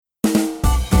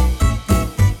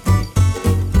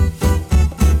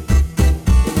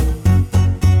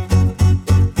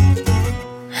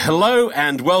Hello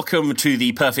and welcome to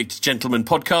the Perfect Gentleman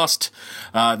podcast.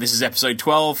 This is episode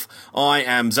 12. I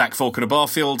am Zach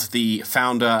Falconer-Barfield, the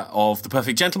founder of The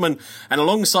Perfect Gentleman, and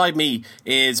alongside me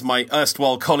is my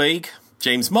erstwhile colleague,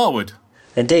 James Marwood.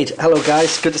 Indeed. Hello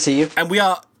guys, good to see you. And we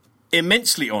are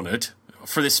immensely honoured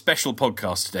for this special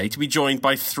podcast today to be joined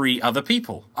by three other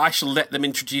people. I shall let them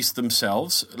introduce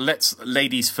themselves. Let's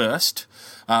ladies first.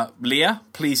 Leah,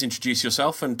 please introduce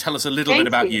yourself and tell us a little bit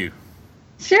about you.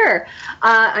 Sure.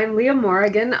 I'm Leah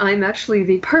Morrigan. I'm actually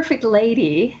the perfect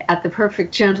lady at The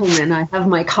Perfect Gentleman. I have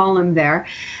my column there.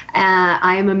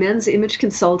 I am a men's image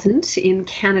consultant in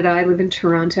Canada. I live in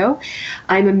Toronto.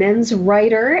 I'm a men's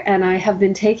writer, and I have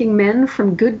been taking men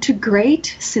from good to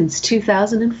great since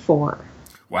 2004.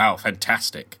 Wow,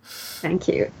 fantastic. Thank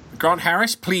you. Grant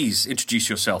Harris, please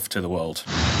introduce yourself to the world.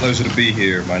 Pleasure to be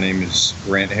here. My name is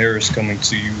Grant Harris, coming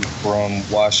to you from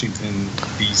Washington,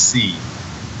 D.C.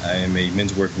 I am a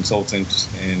menswear consultant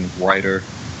and writer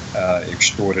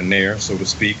extraordinaire, so to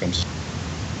speak. I'm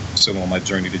still on my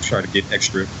journey to try to get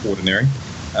extraordinary.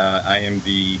 I am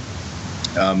the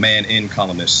man in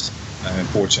columnist. I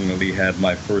unfortunately had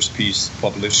my first piece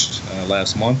published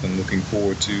last month and looking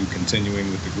forward to continuing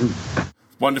with the group.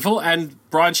 Wonderful. And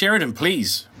Brian Sheridan,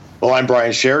 please. Well, I'm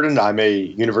Brian Sheridan. I'm a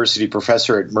university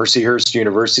professor at Mercyhurst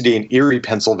University in Erie,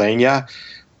 Pennsylvania.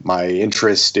 My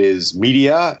interest is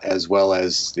media as well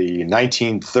as the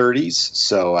 1930s,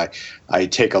 so I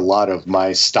take a lot of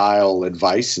my style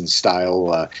advice and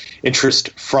style interest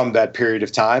from that period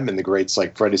of time and the greats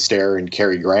like Fred Astaire and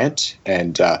Cary Grant,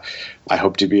 and I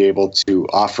hope to be able to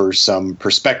offer some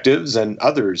perspectives and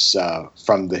others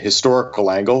from the historical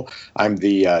angle. I'm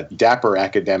the dapper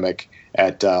academic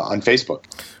on Facebook.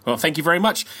 Well, thank you very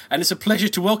much, and it's a pleasure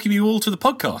to welcome you all to the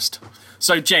podcast.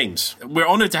 So, James, we're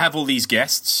honoured to have all these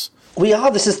guests. We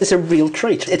are. This is a real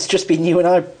treat. It's just been you and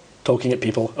I talking at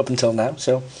people up until now,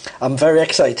 so I'm very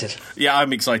excited. Yeah,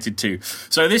 I'm excited too.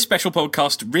 So this special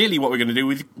podcast, really what we're going to do,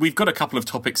 we've got a couple of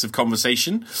topics of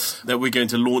conversation that we're going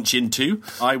to launch into.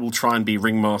 I will try and be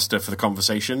ringmaster for the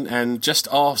conversation and just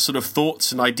our sort of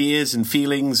thoughts and ideas and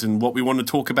feelings and what we want to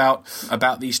talk about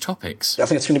these topics. I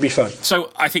think it's going to be fun.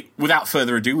 So I think without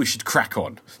further ado, we should crack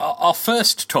on. Our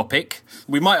first topic,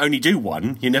 we might only do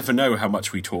one. You never know how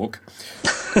much we talk.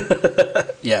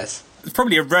 Yes. It's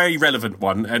probably a very relevant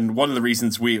one, and one of the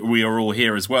reasons we are all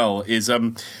here as well is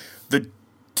the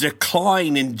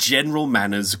decline in general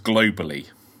manners globally,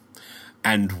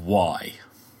 and why.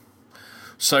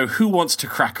 So who wants to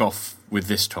crack off with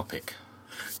this topic?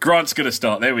 Grant's going to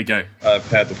start. There we go. I've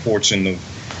had the fortune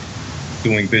of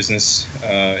doing business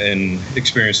and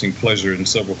experiencing pleasure in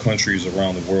several countries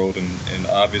around the world, and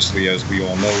obviously, as we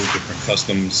all know, different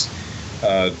customs,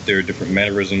 there are different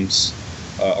mannerisms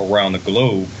around the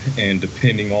globe, and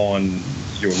depending on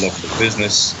your level of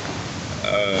business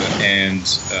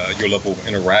and your level of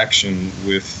interaction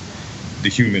with the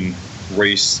human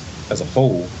race as a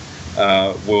whole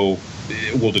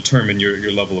will determine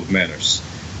your level of manners.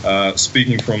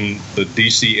 Speaking from the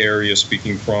DC area,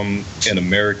 speaking from an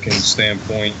American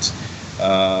standpoint,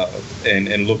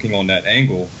 and looking on that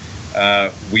angle,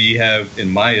 we have, in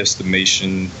my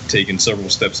estimation, taken several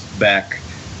steps back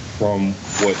from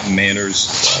what manners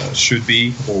should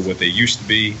be or what they used to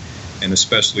be, and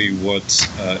especially what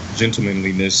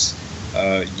gentlemanliness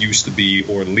used to be,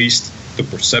 or at least the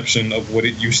perception of what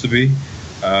it used to be.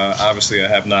 Obviously, I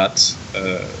have not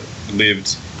lived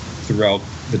throughout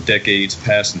the decades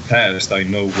past and past. I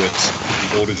know what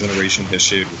the older generation has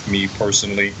shared with me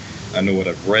personally. I know what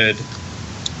I've read.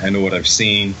 I know what I've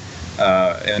seen,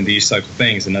 and these types of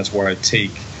things, and that's where I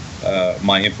take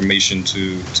my information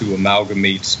to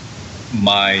amalgamate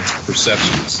my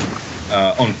perceptions.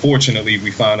 Unfortunately,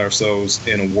 we find ourselves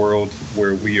in a world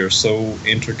where we are so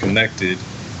interconnected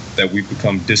that we've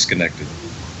become disconnected.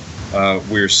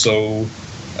 We're so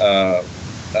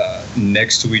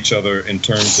next to each other in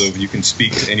terms of you can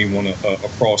speak to anyone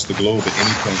across the globe at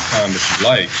any point in time that you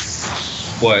like,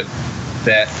 but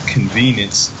that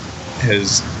convenience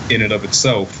has in and of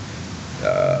itself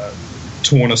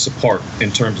torn us apart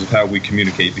in terms of how we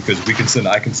communicate, because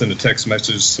I can send a text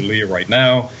message to Leah right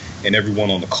now and everyone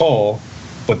on the call,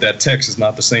 but that text is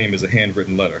not the same as a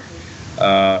handwritten letter.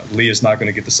 Leah's not going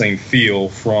to get the same feel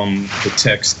from the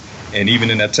text, and even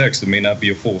in that text, it may not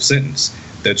be a full sentence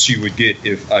that she would get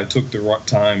if I took the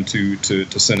time to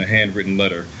send a handwritten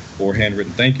letter or a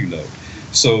handwritten thank you note.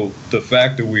 So the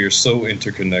fact that we are so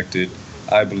interconnected,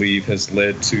 I believe, has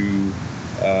led to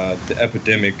the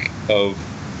epidemic of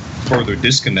further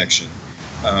disconnection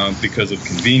because of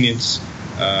convenience,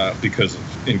 because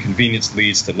of inconvenience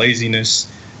leads to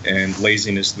laziness, and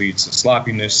laziness leads to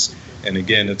sloppiness, And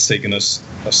again, it's taken us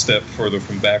a step further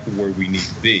from back where we need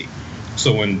to be.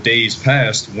 So in days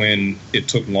past, when it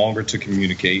took longer to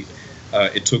communicate,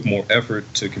 it took more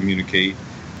effort to communicate,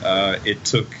 it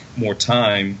took more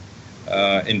time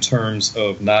in terms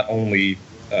of not only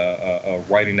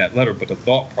writing that letter, but the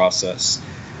thought process.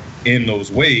 In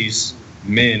those ways,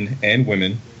 men and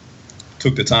women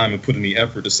took the time and put in the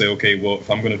effort to say, okay, well, if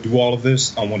I'm going to do all of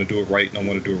this, I want to do it right, and I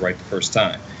want to do it right the first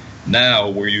time. Now,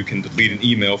 where you can delete an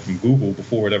email from Google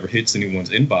before it ever hits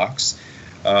anyone's inbox,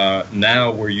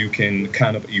 now where you can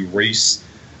kind of erase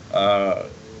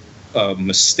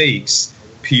mistakes,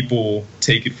 people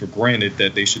take it for granted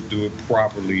that they should do it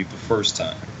properly the first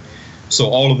time. So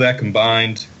all of that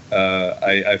combined,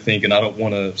 I think, and I don't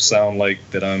want to sound like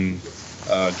that I'm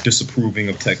disapproving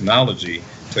of technology.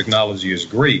 Technology is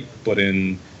great, but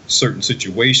in certain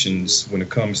situations, when it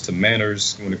comes to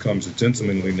manners, when it comes to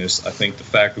gentlemanliness, I think the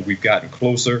fact that we've gotten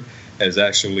closer has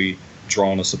actually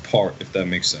drawn us apart, if that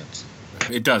makes sense.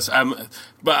 It does.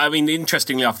 But I mean,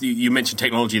 interestingly enough, you mentioned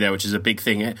technology there, which is a big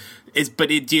thing.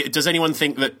 Does anyone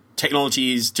think that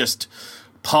technology is just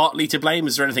partly to blame?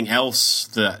 Is there anything else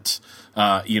that,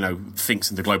 thinks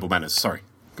into global manners? Sorry.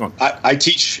 Go on. I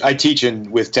teach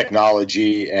with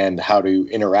technology and how to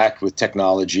interact with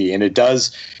technology, and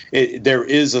there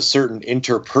is a certain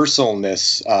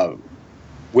interpersonalness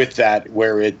with that,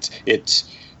 where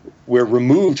we're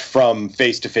removed from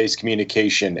face-to-face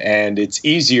communication, and it's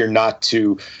easier not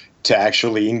to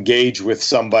actually engage with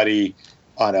somebody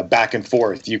on a back and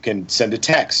forth. You can send a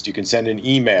text, you can send an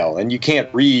email, and you can't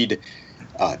read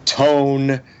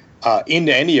tone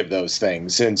into any of those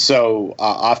things. And so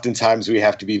oftentimes we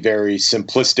have to be very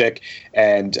simplistic,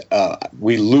 and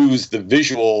we lose the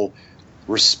visual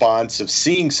response of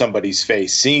seeing somebody's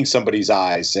face, seeing somebody's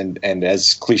eyes. And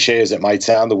as cliche as it might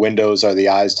sound, the windows are the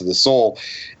eyes to the soul.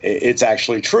 It's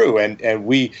actually true. And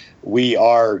we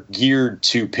are geared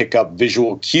to pick up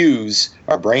visual cues.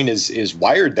 Our brain is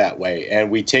wired that way.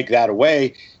 And we take that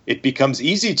away, it becomes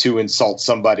easy to insult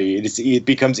somebody. It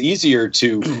becomes easier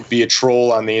to be a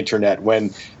troll on the internet when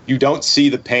you don't see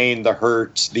the pain, the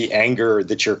hurt, the anger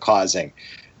that you're causing.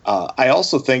 I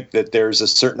also think that there's a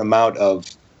certain amount of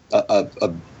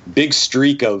a big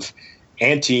streak of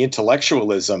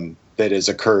anti-intellectualism that has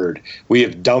occurred. We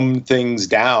have dumbed things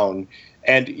down,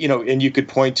 and you could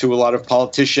point to a lot of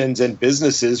politicians and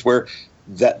businesses where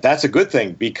that's a good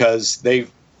thing, because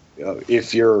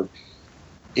if you're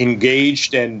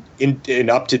engaged and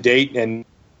up to date and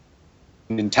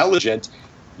intelligent,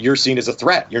 you're seen as a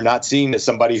threat. You're not seen as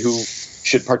somebody who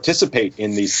should participate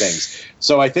in these things.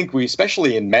 So I think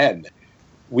especially in men,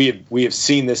 we have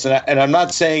seen this, and I'm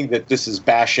not saying that this is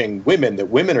bashing women, that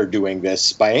women are doing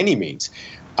this by any means.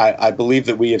 I believe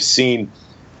that we have seen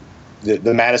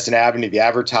the Madison Avenue, the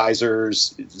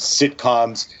advertisers,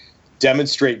 sitcoms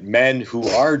demonstrate men who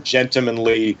are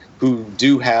gentlemanly, who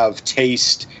do have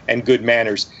taste and good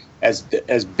manners, as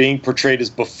being portrayed as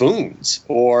buffoons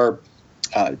or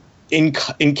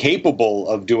incapable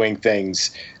of doing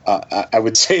things. I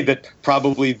would say that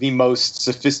probably the most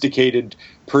sophisticated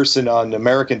person on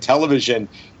American television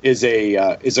is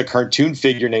a cartoon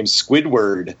figure named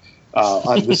Squidward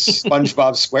on the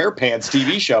SpongeBob SquarePants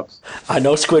TV show. I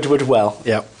know Squidward well.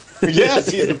 Yeah. Yes,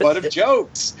 he's the butt of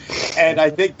jokes. And I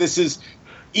think this is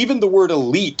even the word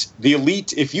elite. The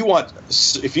elite, if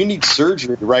you need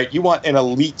surgery, right, you want an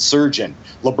elite surgeon.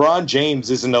 LeBron James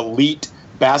is an elite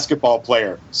basketball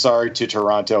player. Sorry to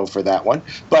Toronto for that one.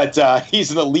 But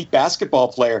he's an elite basketball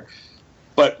player.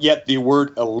 But yet the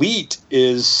word elite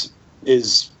is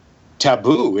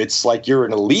taboo. It's like you're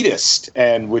an elitist,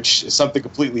 and which is something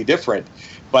completely different.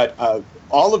 But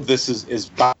all of this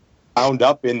is bound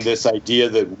up in this idea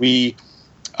that we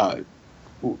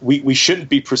shouldn't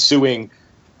be pursuing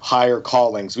higher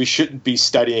callings. We shouldn't be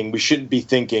studying. We shouldn't be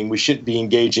thinking. We shouldn't be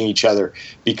engaging each other,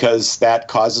 because that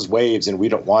causes waves, and we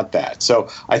don't want that. So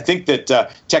I think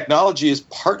that technology is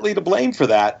partly to blame for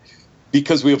that,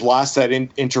 because we have lost that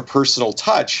interpersonal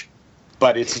touch.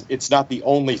 But it's not the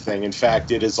only thing. In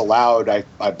fact, it has allowed,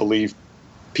 I believe,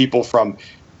 people from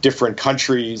different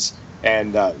countries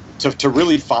and to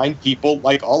really find people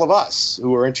like all of us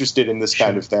who are interested in this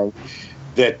kind of thing.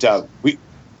 That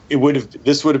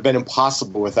this would have been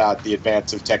impossible without the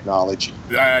advance of technology.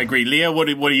 I agree. Leah, what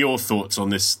are your thoughts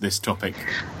on this topic?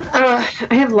 I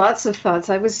have lots of thoughts.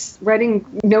 I was writing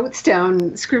notes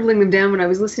down, scribbling them down when I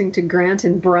was listening to Grant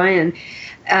and Brian.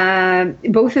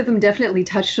 Both of them definitely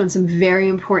touched on some very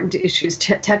important issues.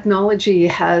 Technology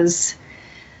has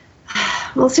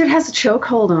Well, it sort of has a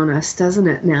chokehold on us, doesn't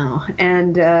it, now?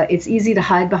 And it's easy to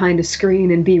hide behind a screen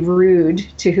and be rude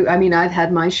to who. I mean, I've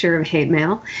had my share of hate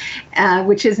mail,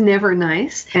 which is never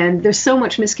nice. And there's so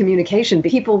much miscommunication.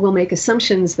 People will make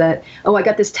assumptions that, oh, I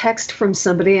got this text from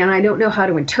somebody and I don't know how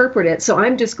to interpret it, so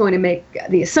I'm just going to make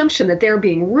the assumption that they're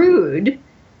being rude.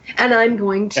 And I'm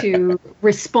going to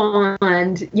respond,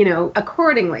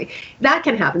 accordingly. That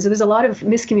can happen. So there's a lot of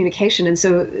miscommunication. And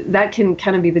so that can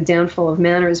kind of be the downfall of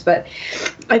manners. But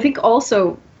I think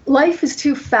also life is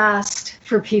too fast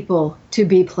for people to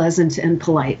be pleasant and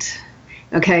polite.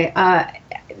 Okay.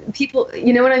 People,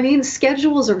 you know what I mean?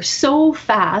 Schedules are so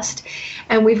fast,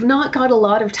 and we've not got a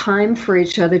lot of time for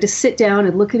each other to sit down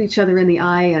and look at each other in the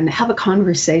eye and have a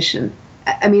conversation.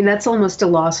 I mean, that's almost a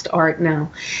lost art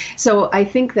now. So I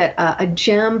think that a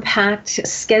jam-packed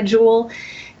schedule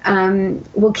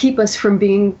will keep us from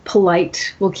being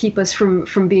polite, will keep us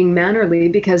from being mannerly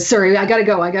because, sorry, I got to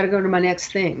go to my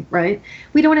next thing, right?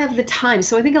 We don't have the time.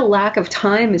 So I think a lack of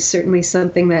time is certainly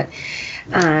something that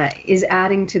is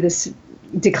adding to this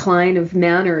decline of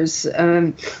manners.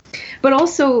 But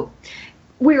also,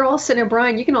 we're also, now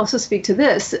Brian, you can also speak to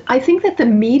this. I think that the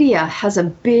media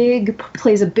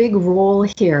plays a big role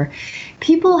here.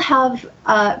 People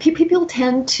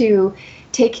tend to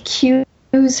take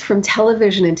cues from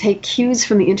television and take cues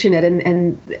from the internet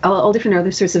and all different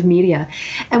other sorts of media.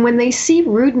 And when they see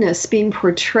rudeness being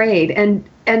portrayed and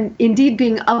indeed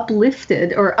being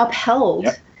uplifted or upheld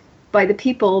by the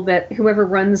people that whoever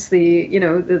runs the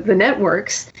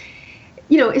networks,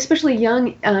 especially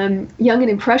young and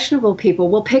impressionable people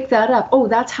will pick that up. Oh,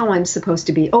 that's how I'm supposed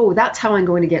to be. Oh, that's how I'm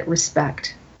going to get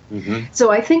respect. Mm-hmm.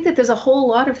 So I think that there's a whole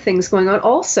lot of things going on.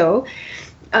 Also,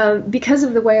 because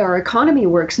of the way our economy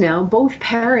works now, both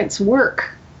parents work.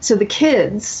 So the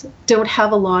kids don't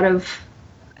have a lot of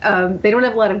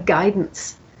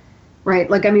guidance, right?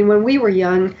 Like, I mean, when we were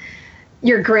young,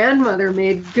 your grandmother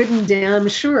made good and damn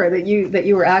sure that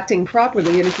you were acting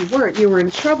properly, and if you weren't, you were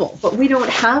in trouble. But we don't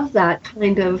have that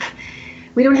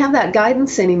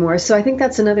guidance anymore. So I think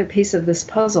that's another piece of this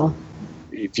puzzle.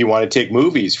 If you want to take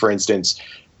movies, for instance,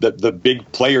 the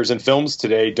big players in films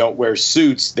today don't wear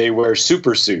suits; they wear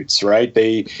super suits, right?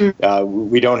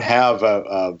 We don't have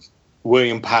a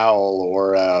William Powell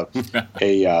or a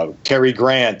Cary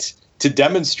Grant to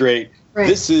demonstrate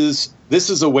this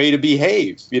is a way to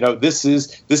behave. This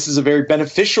is a very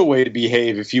beneficial way to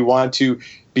behave if you want to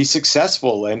be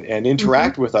successful and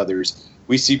interact with others.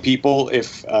 We see people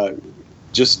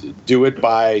just do it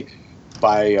by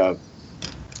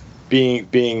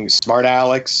being smart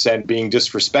alecks and being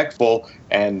disrespectful,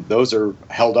 and those are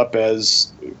held up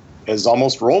as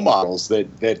almost role models.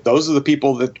 That those are the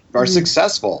people that are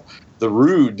successful. The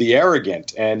rude, the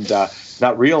arrogant, and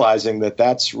not realizing that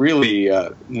that's really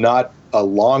not a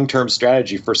long-term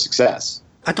strategy for success.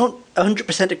 I don't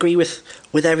 100% agree with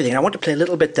everything. I want to play a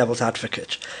little bit devil's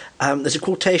advocate. There's a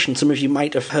quotation some of you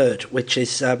might have heard, which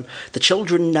is, the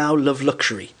children now love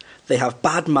luxury. They have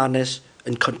bad manners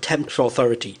and contempt for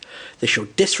authority. They show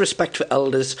disrespect for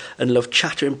elders and love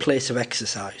chatter in place of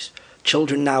exercise.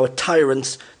 Children now are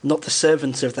tyrants, not the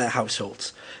servants of their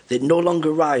households. They no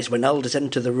longer rise when elders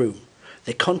enter the room.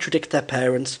 They contradict their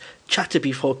parents, chatter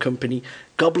before company,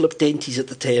 gobble up dainties at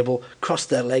the table, cross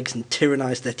their legs and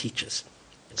tyrannize their teachers.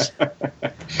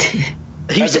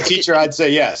 As a teacher, I'd say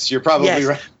yes. You're probably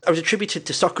right. I was attributed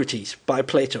to Socrates by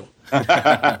Plato.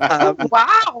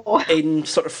 Wow! In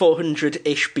sort of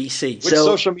 400-ish BC. Which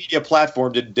social media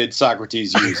platform did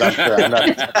Socrates use? I'm sure. I'm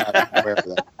not aware of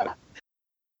that.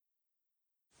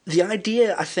 The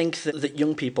idea, I think, that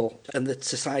young people and that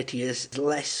society is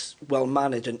less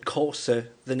well-managed and coarser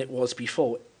than it was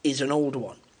before is an old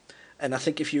one. And I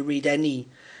think if you read any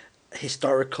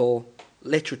historical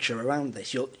literature around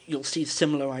this, you'll see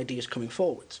similar ideas coming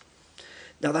forwards.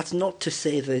 Now, that's not to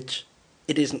say that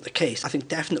it isn't the case. I think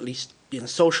definitely,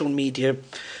 social media,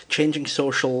 changing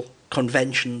social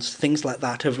conventions, things like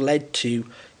that have led to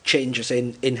changes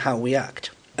in how we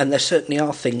act. And there certainly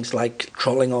are things like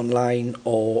trolling online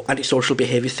or antisocial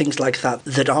behaviour, things like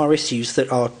that are issues that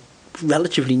are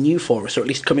relatively new for us, or at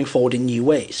least coming forward in new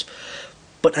ways.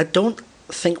 But I don't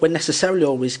think we necessarily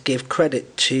always give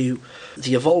credit to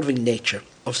the evolving nature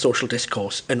of social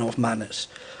discourse and of manners.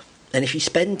 And if you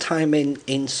spend time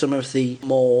in some of the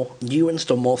more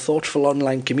nuanced or more thoughtful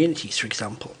online communities, for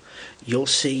example, you'll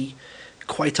see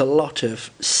quite a lot of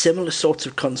similar sorts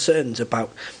of concerns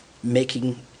about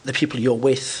making the people you're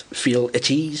with feel at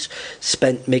ease,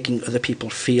 making other people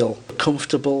feel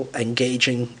comfortable,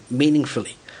 engaging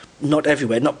meaningfully. Not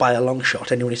everywhere, not by a long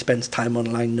shot. Anyone who spends time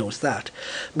online knows that.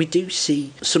 We do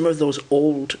see some of those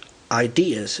old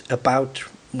ideas about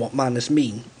what manners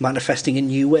mean, manifesting in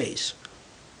new ways.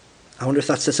 I wonder if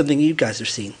that's something you guys have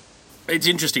seen. It's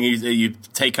interesting you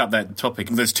take up that topic.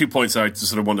 There's 2 points I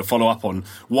sort of want to follow up on.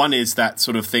 One is that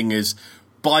sort of thing is,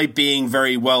 by being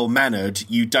very well-mannered,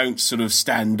 you don't sort of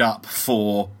stand up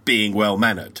for being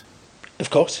well-mannered.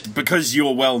 Of course. Because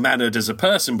you're well-mannered as a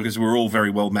person, because we're all very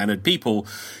well-mannered people,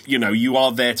 you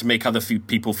are there to make other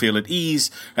people feel at ease,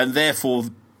 and therefore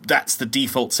that's the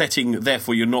default setting.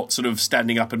 Therefore, you're not sort of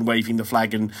standing up and waving the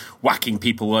flag and whacking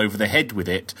people over the head with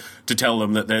it to tell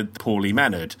them that they're poorly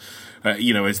mannered.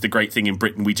 As the great thing in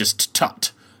Britain, we just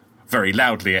tut very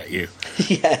loudly at you.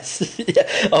 Yes.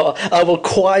 Oh, I will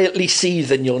quietly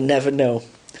seethe and you'll never know.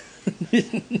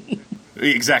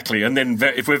 Exactly. And then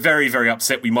if we're very, very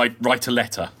upset, we might write a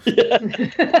letter. To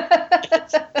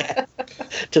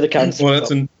the council.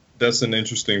 Well, that's an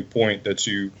interesting point that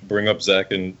you bring up,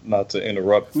 Zach, and not to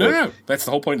interrupt. No, that's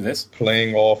the whole point of this.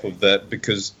 Playing off of that,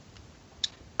 because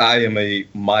I am a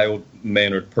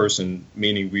mild-mannered person,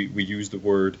 meaning we use the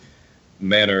word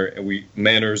manner, and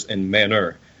manners and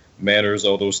manner. Manners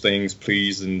are those things,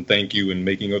 please and thank you, and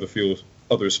making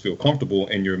others feel comfortable,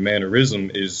 and your mannerism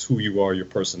is who you are, your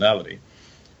personality.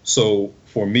 So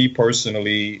for me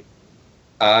personally,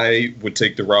 I would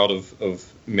take the route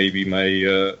of maybe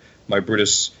my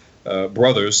British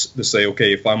brothers to say,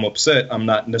 okay, if I'm upset, I'm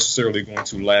not necessarily going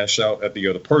to lash out at the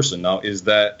other person. Now, is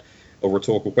that a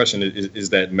rhetorical question?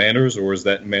 Is that manners or is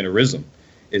that mannerism?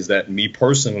 Is that me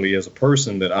personally as a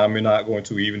person that I'm not going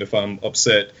to, even if I'm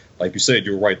upset, like you said,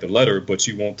 you'll write the letter, but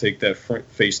you won't take that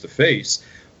face to face?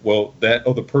 Well, that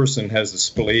other person has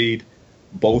displayed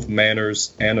both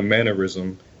manners and a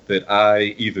mannerism that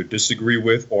I either disagree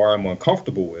with or I'm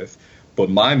uncomfortable with, but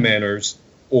my manners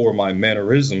or my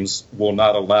mannerisms will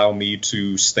not allow me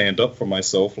to stand up for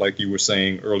myself, like you were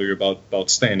saying earlier about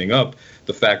standing up.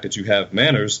 The fact that you have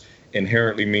manners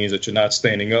inherently means that you're not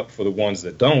standing up for the ones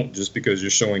that don't, just because you're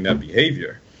showing that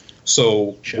behavior.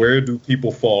 So sure. Where do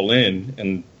people fall in?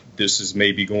 And this is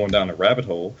maybe going down a rabbit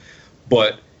hole,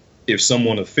 but if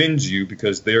someone offends you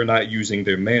because they're not using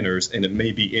their manners, and it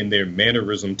may be in their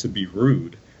mannerism to be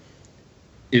rude,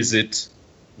 is it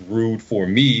rude for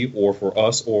me or for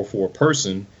us or for a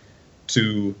person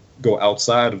to go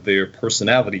outside of their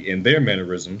personality and their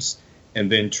mannerisms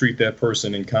and then treat that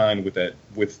person in kind with that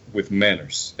with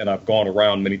manners? And I've gone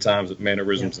around many times with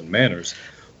mannerisms and manners,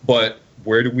 but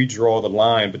where do we draw the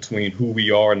line between who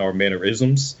we are and our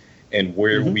mannerisms, and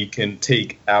where we can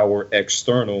take our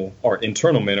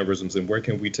internal mannerisms, and where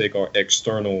can we take our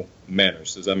external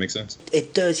manners? Does that make sense?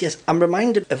 It does, yes. I'm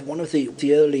reminded of one of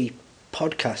the early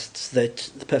podcasts that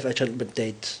The Perfect Gentleman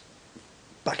did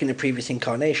back in a previous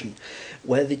incarnation,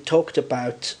 where they talked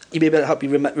about, you may be able to help me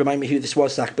remind me who this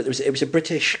was, Zach, but it was a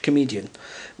British comedian,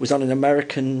 was on an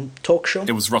American talk show.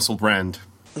 It was Russell Brand.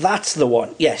 That's the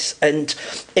one, yes. And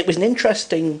it was an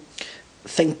interesting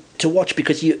thing to watch,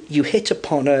 because you hit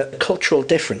upon a cultural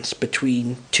difference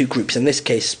between two groups, in this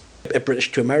case a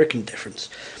British to American difference,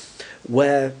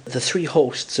 where the three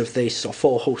hosts of this, or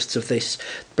four hosts of this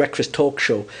breakfast talk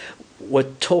show, were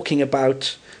talking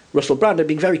about Russell Brand and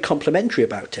being very complimentary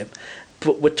about him,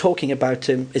 but were talking about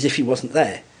him as if he wasn't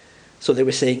there. So they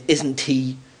were saying, isn't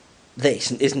he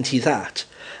this and isn't he that?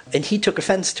 And he took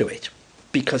offence to it,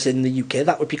 because in the UK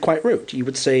that would be quite rude. You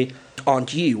would say,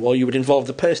 aren't you? Or you would involve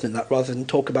the person in that rather than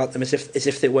talk about them as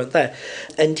if they weren't there.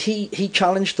 And he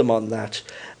challenged them on that,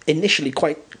 initially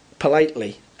quite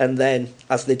politely, and then,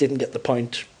 as they didn't get the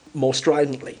point, more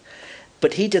stridently.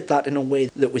 But he did that in a way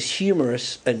that was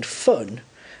humorous and fun,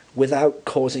 without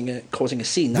causing a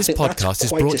scene. This podcast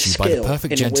is brought to you by the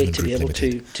Perfect Gentleman Group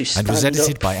Limited, and was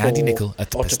edited by Andy Nicol at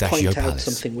the Pistachio Palace. To point out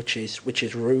something which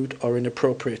is rude or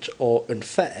inappropriate or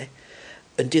unfair,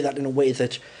 and do that in a way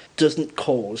that doesn't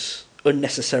cause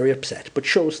unnecessary upset, but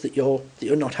shows that you're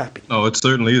not happy. Oh, it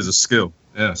certainly is a skill.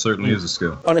 Yeah, it certainly is a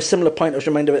skill. On a similar point, I was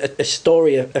reminded of a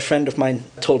story a friend of mine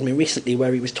told me recently,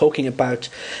 where he was talking about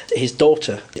his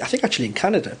daughter, I think actually in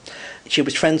Canada. She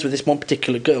was friends with this one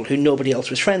particular girl who nobody else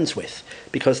was friends with,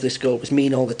 because this girl was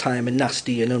mean all the time and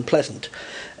nasty and unpleasant.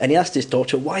 And he asked his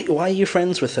daughter, why are you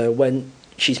friends with her when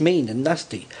she's mean and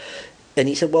nasty? And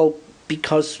he said, well,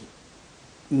 because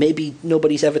maybe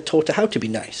nobody's ever taught her how to be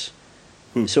nice.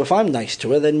 So if I'm nice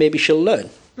to her, then maybe she'll learn.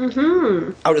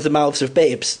 Mm-hmm. Out of the mouths of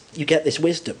babes, you get this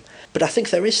wisdom. But I think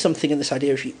there is something in this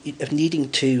idea of needing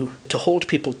to hold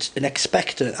people and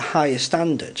expect a higher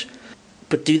standard,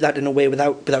 but do that in a way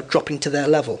without dropping to their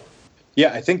level.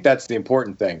 Yeah, I think that's the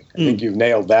important thing. I think you've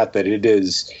nailed that it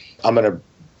is. I'm going to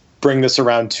bring this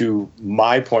around to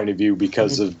my point of view,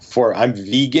 because I'm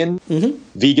vegan.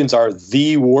 Mm-hmm. Vegans are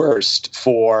the worst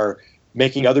for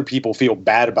making other people feel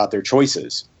bad about their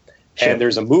choices. And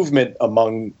there's a movement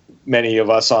among many of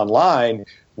us online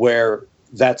where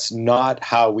that's not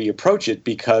how we approach it,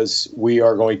 because we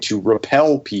are going to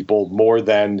repel people more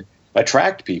than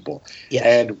attract people. Yes.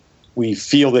 And we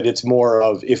feel that it's more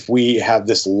of, if we have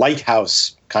this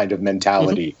lighthouse kind of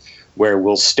mentality where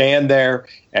we'll stand there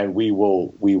and we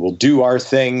will do our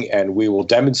thing and we will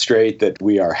demonstrate that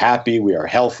we are happy, we are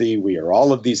healthy, we are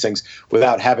all of these things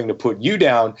without having to put you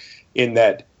down, in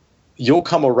that you'll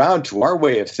come around to our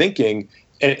way of thinking,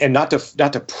 and not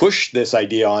to push this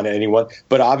idea on anyone,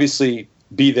 but obviously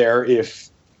be there if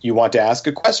you want to ask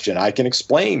a question. I can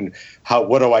explain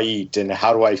what do I eat and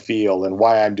how do I feel and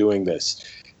why I'm doing this.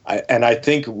 And I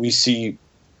think we see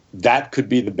that could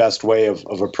be the best way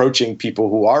of approaching people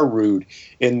who are rude,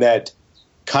 in that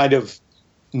kind of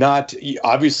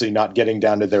obviously not getting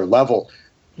down to their level,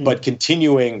 but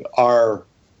continuing our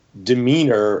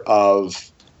demeanor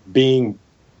of being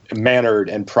mannered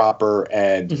and proper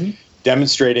and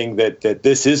demonstrating that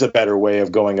this is a better way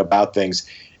of going about things.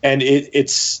 And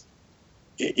it's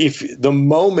if the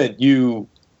moment you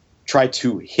try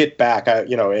to hit back,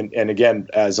 and again,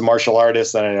 as a martial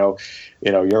artist, and I know,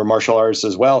 you're a martial artist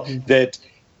as well, that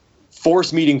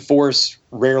force meeting force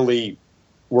rarely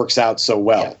works out so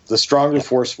well. Yeah. The stronger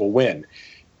force will win.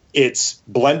 It's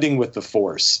blending with the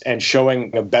force and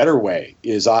showing a better way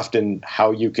is often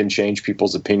how you can change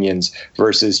people's opinions,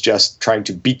 versus just trying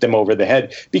to beat them over the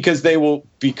head, because they will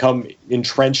become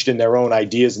entrenched in their own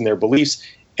ideas and their beliefs,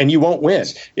 and you won't win.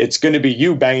 It's going to be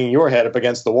you banging your head up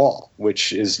against the wall,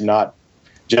 which is not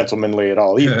gentlemanly at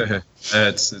all either.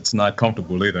 It's not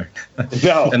comfortable either.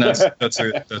 No. And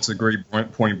that's a great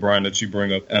point, Brian, that you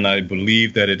bring up. And I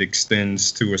believe that it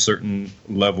extends to a certain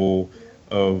level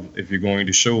of, if you're going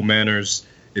to show manners,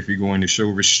 if you're going to show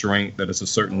restraint, that it's a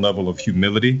certain level of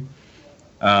humility,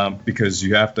 because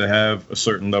you have to have a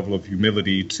certain level of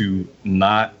humility to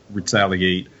not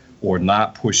retaliate or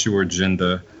not push your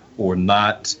agenda or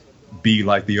not be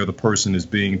like the other person is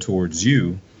being towards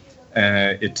you.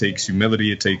 It takes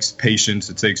humility, it takes patience,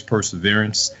 it takes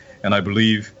perseverance. And I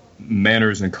believe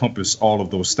manners encompass all of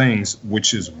those things,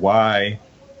 which is why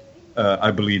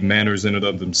I believe manners in and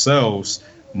of themselves,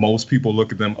 most people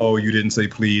look at them, oh, you didn't say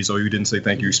please, or you didn't say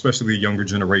thank you, especially the younger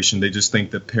generation. They just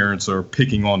think that parents are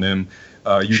picking on them.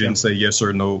 You didn't say yes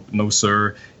or no,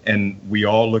 sir. And we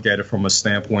all look at it from a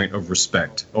standpoint of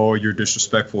respect. Oh, you're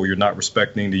disrespectful. You're not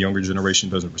respecting. The younger generation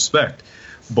doesn't respect.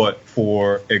 But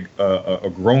for a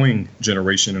growing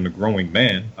generation and a growing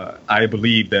man, I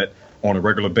believe that on a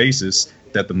regular basis,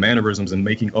 that the mannerisms and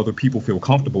making other people feel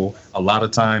comfortable a lot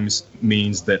of times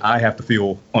means that I have to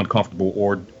feel uncomfortable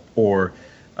or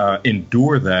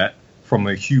endure that from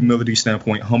a humility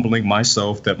standpoint, humbling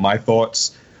myself that my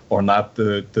thoughts are not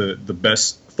the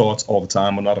best thoughts all the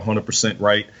time. I'm not 100%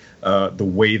 right. The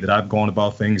way that I've gone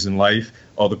about things in life,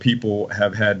 other people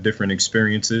have had different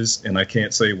experiences, and I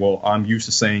can't say, well, I'm used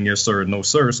to saying yes, sir, and no,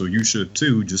 sir, so you should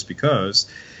too, just because.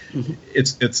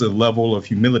 It's a level of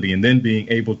humility, and then being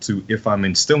able to, if I'm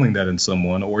instilling that in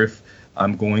someone, or if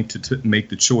I'm going to make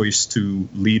the choice to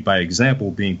lead by example,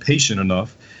 being patient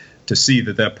enough to see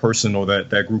that person or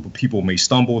that group of people may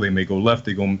stumble, they may go left,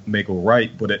 may go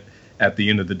right, but at the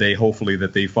end of the day, hopefully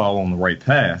that they follow on the right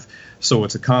path. So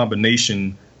it's a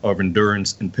combination of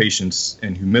endurance and patience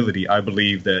and humility. I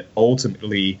believe that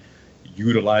ultimately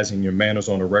utilizing your manners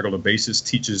on a regular basis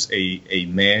teaches a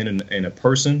man and a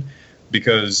person,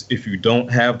 because if you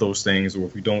don't have those things, or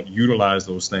if you don't utilize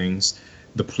those things,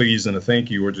 the please and the thank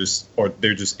you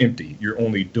they're just empty. You're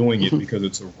only doing it because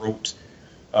it's a rote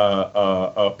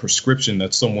a prescription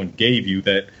that someone gave you,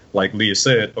 that, like Leah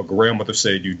said, a grandmother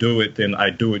said you do it, then I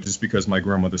do it just because my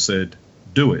grandmother said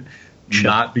do it. Sure.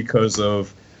 Not because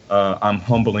of I'm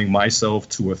humbling myself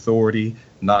to authority,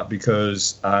 not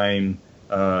because I'm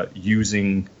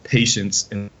using patience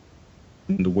in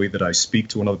the way that I speak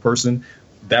to another person.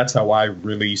 That's how I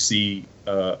really see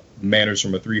manners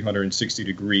from a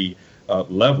 360-degree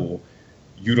level.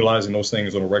 Utilizing those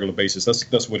things on a regular basis.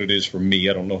 That's what it is for me.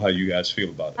 I don't know how you guys feel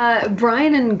about it.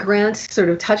 Brian and Grant sort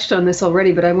of touched on this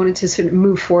already, but I wanted to sort of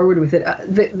move forward with it.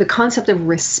 The concept of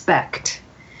respect,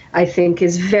 I think,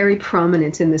 is very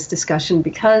prominent in this discussion,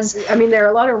 because, I mean, there are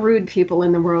a lot of rude people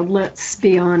in the world, let's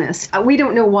be honest. We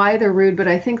don't know why they're rude, but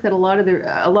I think that a lot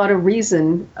of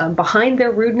reason behind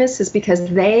their rudeness is because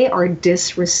they are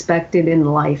disrespected in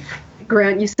life.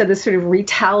 Grant, you said this sort of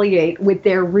retaliate with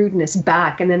their rudeness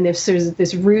back, and then there's sort of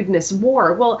this rudeness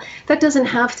war. Well, that doesn't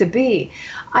have to be.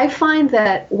 I find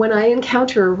that when I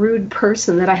encounter a rude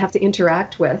person that I have to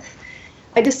interact with,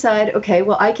 I decide, okay,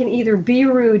 well, I can either be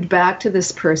rude back to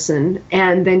this person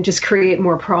and then just create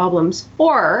more problems,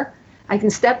 or I can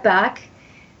step back,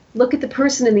 look at the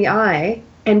person in the eye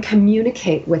and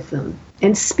communicate with them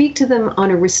and speak to them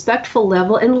on a respectful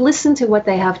level and listen to what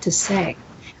they have to say.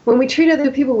 When we treat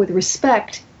other people with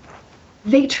respect,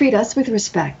 they treat us with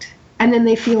respect. And then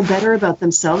they feel better about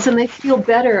themselves, and they feel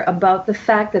better about the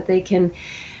fact that they can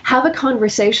have a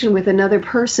conversation with another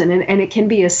person, and it can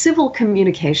be a civil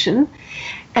communication,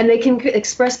 and they can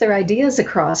express their ideas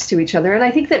across to each other. And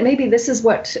I think that maybe this is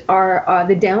what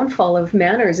the downfall of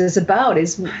manners is about. It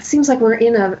seems like we're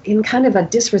in kind of a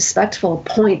disrespectful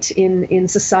point in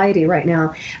society right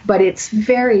now, but it's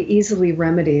very easily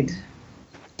remedied.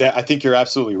 I think you're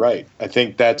absolutely right. I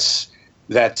think that's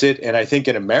it. And I think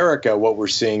in America, what we're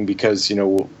seeing, because,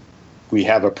 we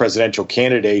have a presidential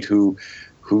candidate who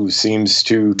seems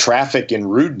to traffic in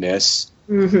rudeness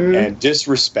and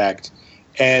disrespect.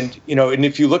 And, and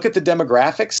if you look at the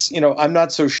demographics, I'm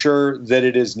not so sure that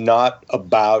it is not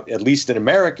about, at least in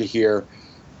America here,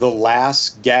 the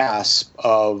last gasp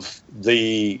of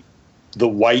the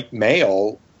white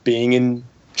male being in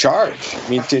charge. I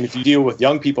mean, if you deal with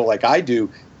young people like I do,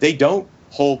 they don't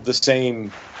hold the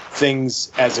same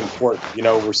things as important.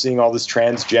 We're seeing all this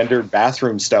transgender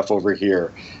bathroom stuff over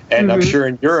here. And I'm sure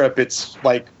in Europe, it's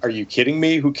like, are you kidding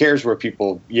me? Who cares where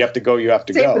you have to go, you have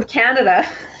to go. Same with Canada.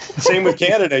 Same with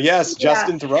Canada, yes. Yeah.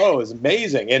 Justin Theroux is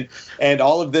amazing. And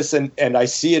all of this, and I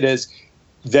see it as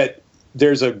that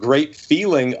there's a great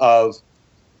feeling of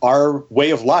our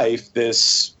way of life,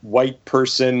 this white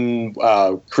person,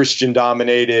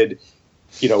 Christian-dominated,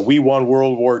 we won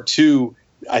World War II.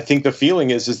 I think the feeling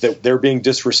is that they're being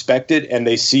disrespected, and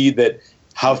they see that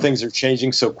how things are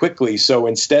changing so quickly. So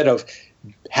instead of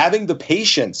having the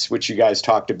patience, which you guys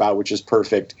talked about, which is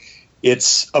perfect,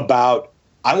 it's about,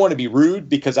 I want to be rude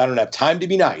because I don't have time to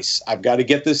be nice. I've got to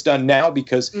get this done now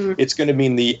because it's going to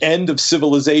mean the end of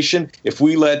civilization if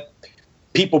we let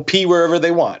people pee wherever they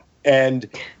want. And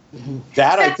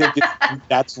that, I think,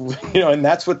 that's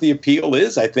what the appeal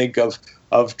is, I think,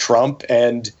 of Trump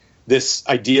and this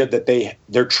idea that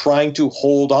they're trying to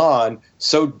hold on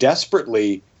so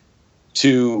desperately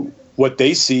to what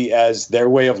they see as their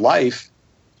way of life,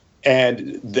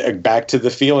 and back to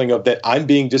the feeling of that I'm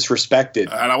being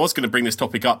disrespected. And I was going to bring this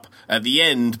topic up at the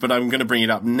end, but I'm going to bring it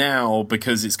up now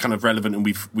because it's kind of relevant, and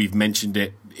we've mentioned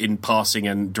it in passing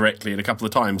and directly a couple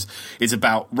of times. It's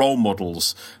about role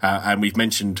models, and we've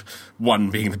mentioned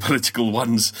one being the political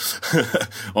ones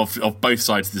of both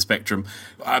sides of the spectrum.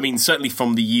 I mean, certainly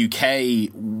from the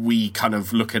UK, we kind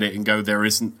of look at it and go, there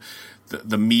isn't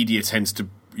the media tends to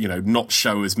not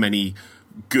show as many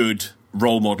good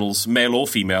role models, male or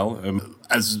female,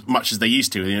 as much as they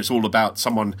used to. And it's all about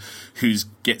someone who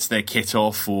gets their kit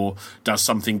off or does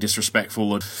something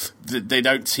disrespectful. They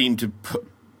don't seem to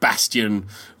bastion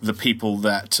the people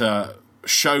that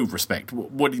show respect.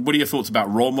 What are your thoughts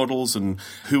about role models, and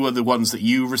who are the ones that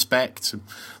you respect?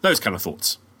 Those kind of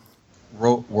thoughts.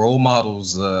 Role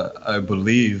models, I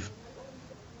believe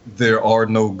there are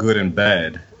no good and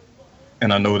bad.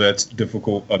 And I know that's a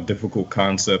difficult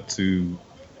concept to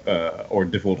or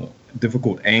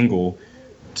difficult angle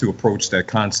to approach that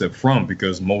concept from,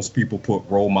 because most people put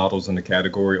role models in the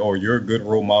category, oh, you're a good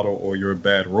role model or you're a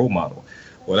bad role model.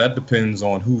 Well, that depends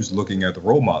on who's looking at the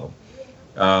role model.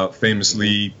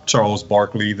 Famously, Charles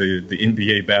Barkley, the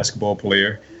NBA basketball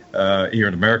player here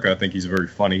in America, I think he's very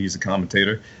funny. He's a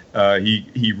commentator.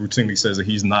 He routinely says that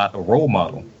he's not a role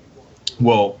model.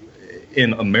 Well,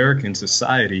 in American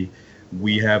society,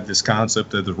 we have this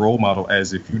concept of the role model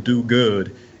as if you do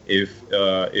good,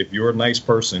 if you're a nice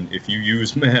person, if you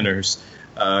use manners,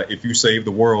 if you save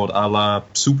the world a la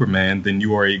Superman, then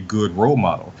you are a good role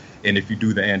model. And if you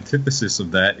do the antithesis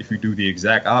of that, if you do the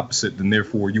exact opposite, then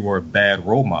therefore you are a bad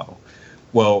role model.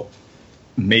 Well,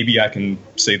 maybe I can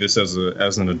say this as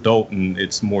an adult, and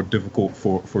it's more difficult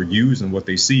for youths and what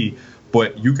they see.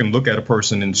 But you can look at a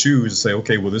person and choose and say,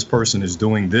 okay, well, this person is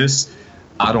doing this.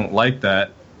 I don't like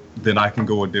that. Then I can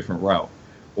go a different route.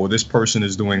 Or this person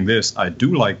is doing this. I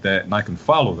do like that, and I can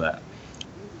follow that.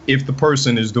 If the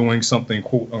person is doing something,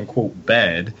 quote unquote,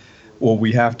 bad, well,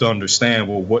 we have to understand,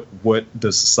 well, what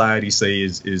does society say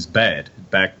is bad?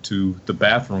 Back to the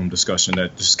bathroom discussion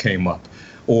that just came up.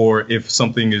 Or if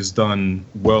something is done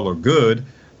well or good,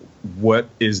 what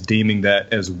is deeming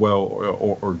that as well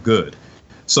or good?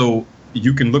 So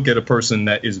you can look at a person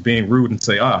that is being rude and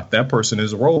say, that person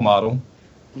is a role model,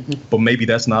 but maybe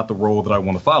that's not the role that I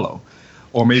want to follow.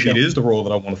 Or maybe it is the role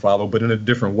that I want to follow, but in a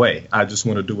different way. I just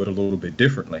want to do it a little bit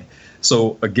differently.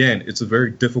 So again, it's a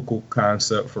very difficult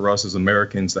concept for us as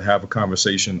Americans to have a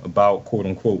conversation about quote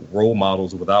unquote role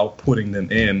models without putting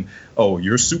them in, oh,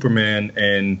 you're Superman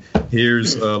and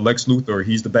here's Lex Luthor,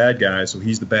 he's the bad guy, so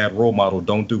he's the bad role model,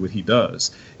 don't do what he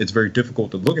does. It's very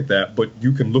difficult to look at that, but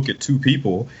you can look at two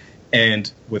people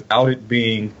and without it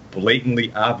being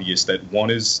blatantly obvious that one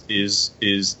is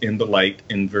in the light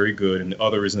and very good and the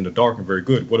other is in the dark and very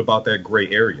good, what about that gray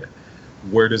area?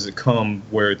 Where does it come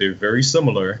where they're very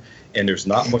similar and there's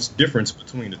not much difference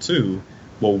between the two?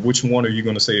 Well, which one are you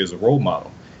going to say is a role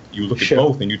model? You look at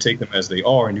both and you take them as they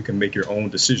are and you can make your own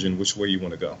decision which way you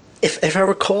want to go. If I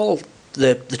recall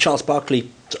the Charles Barkley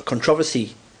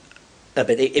controversy a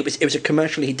bit, it was a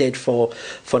commercial he did for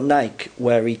Nike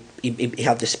where he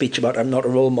had this speech about I'm not a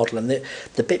role model, and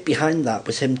the bit behind that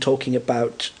was him talking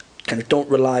about kind of don't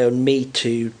rely on me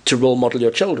to role model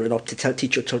your children or to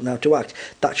teach your children how to act.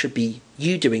 That should be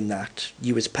you doing that,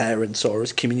 you as parents or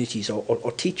as communities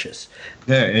or teachers.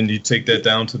 Yeah, and you take that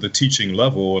down to the teaching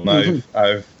level, and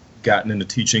I've gotten into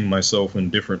teaching myself in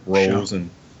different roles, and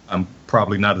I'm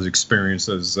probably not as experienced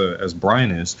as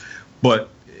Brian is, but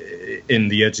in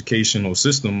the educational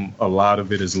system, a lot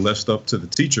of it is left up to the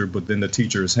teacher, but then the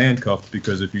teacher is handcuffed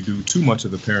because if you do too much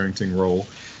of the parenting role,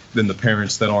 then the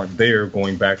parents that aren't there,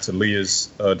 going back to Leah's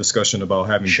discussion about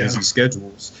having busy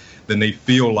schedules, then they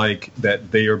feel like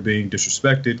that they are being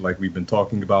disrespected, like we've been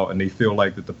talking about, and they feel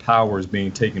like that the power is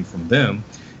being taken from them.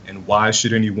 And why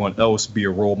should anyone else be a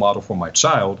role model for my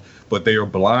child? But they are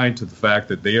blind to the fact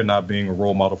that they are not being a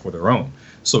role model for their own.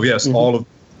 So yes, all of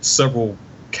several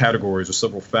categories or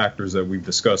several factors that we've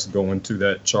discussed go into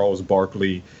that Charles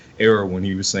Barkley era when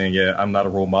he was saying, yeah, I'm not a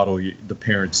role model, the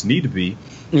parents need to be.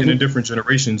 And in different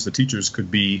generations, the teachers could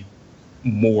be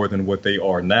more than what they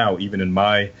are now. Even in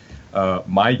my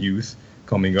youth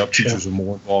coming up, teachers are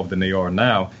more involved than they are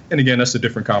now. And again, that's a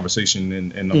different conversation,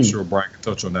 and I'm sure Brian can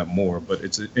touch on that more, but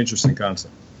it's an interesting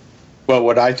concept. Well,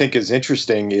 what I think is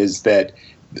interesting is that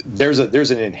there's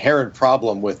an inherent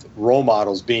problem with role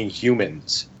models being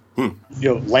humans. You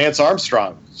know, Lance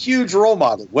Armstrong, huge role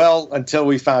model. Well, until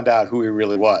we found out who he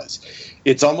really was.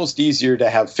 It's almost easier to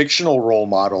have fictional role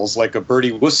models like a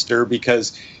Bertie Wooster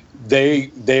because they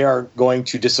are going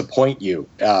to disappoint you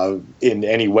in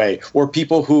any way, or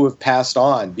people who have passed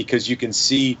on because you can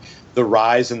see the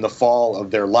rise and the fall of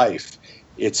their life.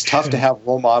 It's tough to have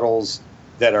role models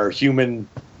that are human,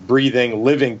 breathing,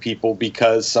 living people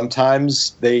because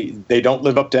sometimes they don't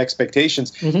live up to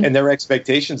expectations, and their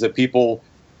expectations that people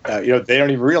they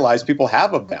don't even realize people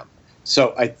have of them.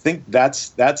 So I think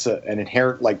that's an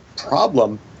inherent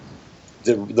problem.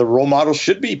 The role model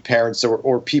should be parents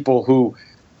or people who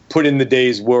put in the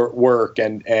day's work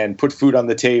and put food on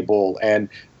the table.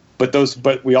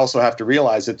 But we also have to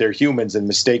realize that they're humans and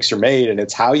mistakes are made, and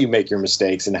it's how you make your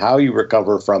mistakes and how you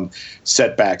recover from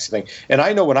setbacks. And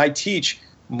I know when I teach,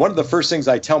 one of the first things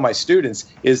I tell my students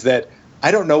is that I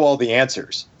don't know all the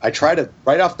answers. I try to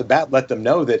right off the bat let them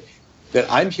know that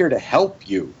I'm here to help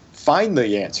you find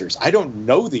the answers. I don't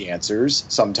know the answers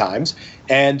sometimes,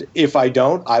 and if I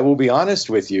don't, I will be honest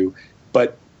with you,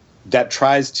 but that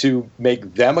tries to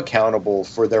make them accountable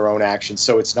for their own actions.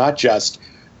 So it's not just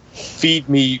feed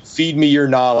me your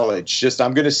knowledge. Just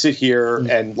I'm going to sit here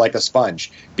and like a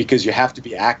sponge, because you have to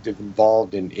be active,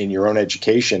 involved in your own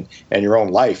education and your own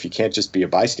life. You can't just be a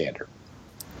bystander.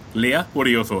 Leah, what are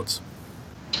your thoughts?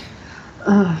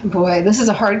 Boy, this is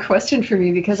a hard question for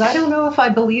me because I don't know if I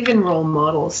believe in role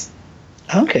models.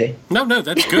 Okay. No,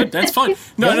 that's good. That's fine.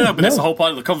 No, but that's the whole part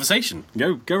of the conversation.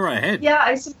 Go right ahead. Yeah,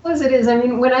 I suppose it is. I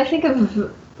mean, when I think of,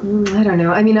 I don't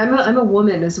know. I mean, I'm a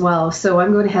woman as well, so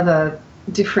I'm going to have a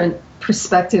different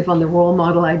perspective on the role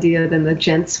model idea than the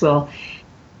gents will.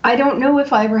 I don't know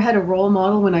if I ever had a role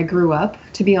model when I grew up,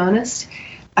 to be honest.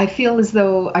 I feel as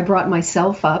though I brought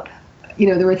myself up. You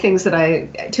know, there were things that I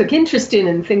took interest in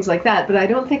and things like that, but I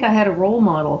don't think I had a role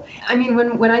model. I mean,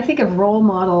 when I think of role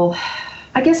model,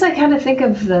 I guess I kind of think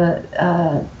of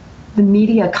the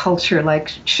media culture,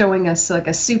 like showing us like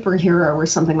a superhero or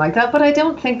something like that, but I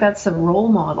don't think that's a role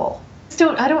model.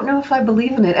 I don't know if I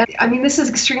believe in it. I mean, this is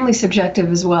extremely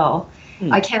subjective as well.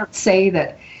 I can't say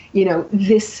that,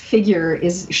 this figure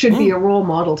should be a role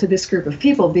model to this group of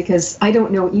people because I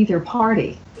don't know either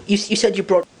party. You said you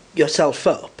brought yourself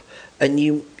up, and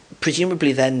you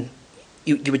presumably then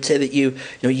you would say that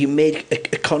you made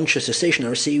a conscious decision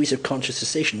or a series of conscious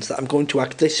decisions that I'm going to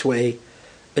act this way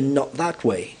and not that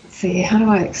way. Let's see, how do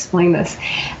I explain this?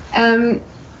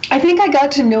 I think I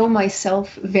got to know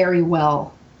myself very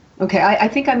well. Okay, I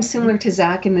think I'm similar to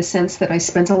Zach in the sense that I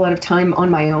spent a lot of time on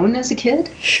my own as a kid.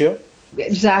 Sure.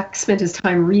 Zach spent his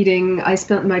time reading. I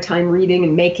spent my time reading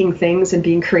and making things and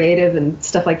being creative and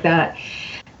stuff like that.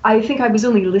 I think I was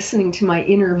only listening to my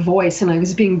inner voice, and I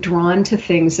was being drawn to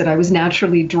things that I was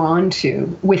naturally drawn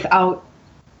to without,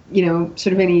 sort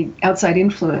of any outside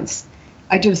influence.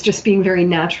 I was just being very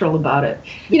natural about it.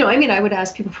 I would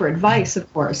ask people for advice,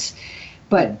 of course,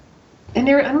 but I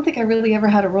don't think I really ever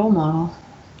had a role model.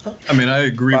 I mean, I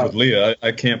agree with Leah.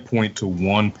 I can't point to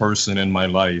one person in my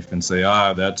life and say,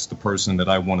 that's the person that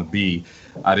I want to be.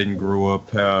 I didn't grow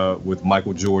up with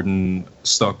Michael Jordan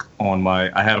stuck on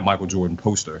I had a Michael Jordan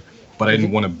poster, but I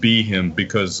didn't want to be him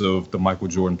because of the Michael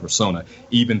Jordan persona.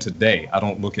 Even today, I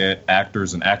don't look at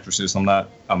actors and actresses. I'm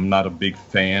not a big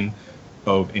fan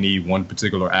of any one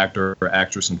particular actor or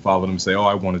actress and follow them and say,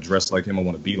 I want to dress like him. I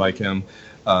want to be like him.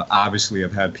 Obviously,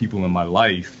 I've had people in my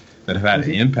life that have had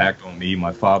an impact on me,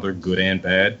 my father, good and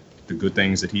bad, the good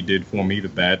things that he did for me, the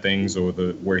bad things or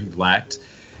where he lacked.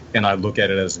 And I look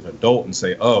at it as an adult and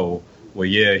say,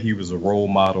 he was a role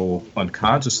model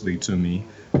unconsciously to me,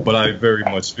 but I very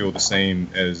much feel the same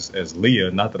as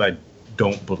Leah. Not that I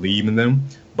don't believe in them,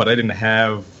 but I didn't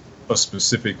have a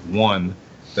specific one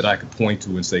that I could point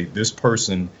to and say, this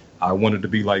person I wanted to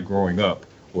be like growing up,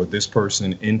 or this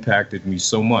person impacted me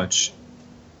so much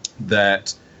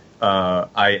that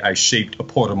I shaped a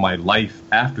part of my life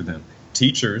after them.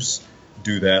 Teachers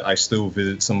do that. I still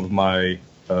visit some of my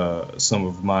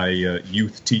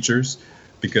youth teachers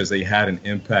because they had an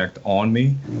impact on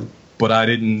me, but I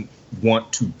didn't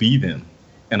want to be them.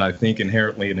 And I think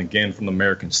inherently, and again from the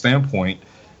American standpoint,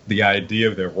 the idea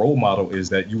of their role model is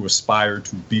that you aspire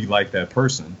to be like that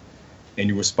person, and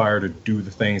you aspire to do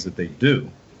the things that they do.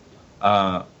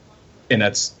 And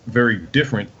that's very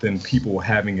different than people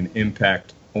having an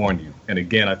impact on you. And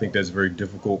again, I think that's very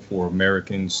difficult for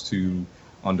Americans to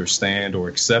understand or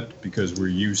accept because we're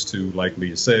used to, like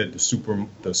Leah said, the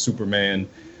Superman,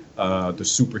 the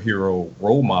superhero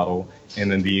role model,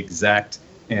 and then the exact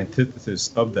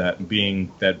antithesis of that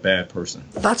being that bad person.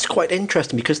 That's quite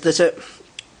interesting because there's a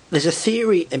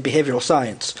theory in behavioural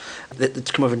science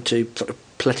that's come over into sort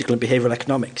of political and behavioural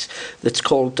economics that's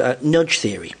called nudge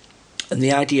theory. And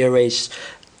the idea is,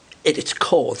 at its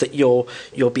core, that your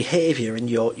behaviour and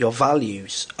your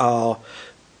values are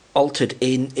altered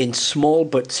in small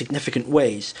but significant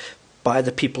ways by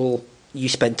the people you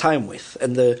spend time with.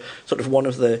 And the sort of one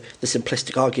of the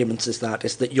simplistic arguments is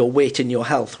that your weight in your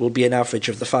health will be an average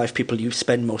of the 5 people you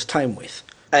spend most time with.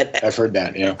 I've heard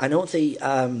that, yeah. I know the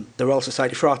Royal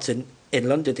Society for Arts in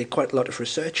London did quite a lot of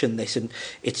research in this and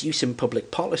its use in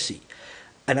public policy.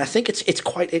 And I think it's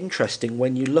quite interesting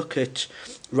when you look at,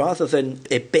 rather than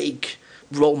a big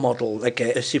role model like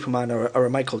a Superman or a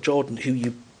Michael Jordan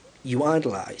who you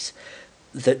idolise,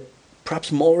 that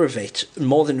perhaps more of it,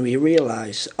 more than we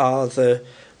realise, are the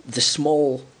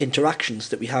small interactions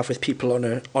that we have with people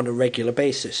on a regular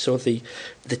basis. So the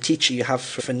teacher you have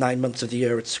for 9 months of the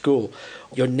year at school,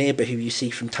 your neighbour who you see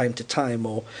from time to time,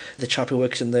 or the chap who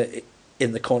works in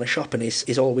the corner shop and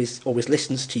is always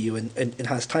listens to you and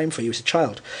has time for you as a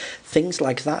child. Things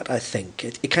like that, I think.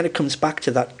 It kind of comes back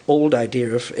to that old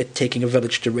idea of it taking a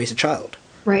village to raise a child.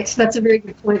 Right. That's a very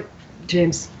good point,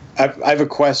 James. I have a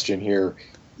question here.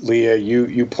 Leah,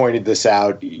 you pointed this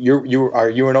out. Are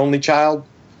you an only child?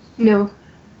 No.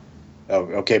 Oh,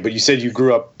 okay. But you said you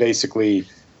grew up basically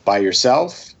by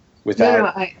yourself?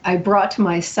 No, I brought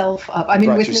myself up. I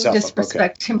mean, with no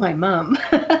disrespect to my mom.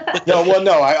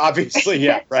 No, I obviously,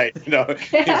 yeah, right.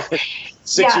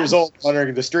 6 years old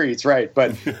wandering the streets, right?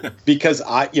 But because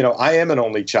I am an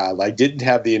only child, I didn't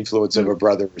have the influence of a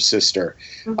brother or sister.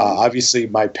 Mm-hmm. Obviously,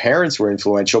 my parents were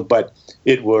influential, but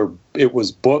it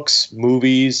was books,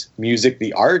 movies, music,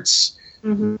 the arts.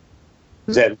 Mm-hmm.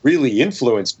 That really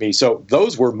influenced me. So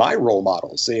those were my role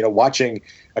models. Watching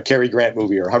a Cary Grant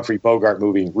movie or Humphrey Bogart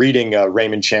movie, reading a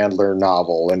Raymond Chandler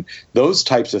novel, and those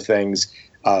types of things.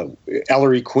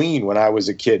 Ellery Queen, when I was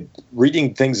a kid,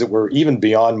 reading things that were even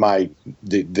beyond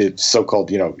the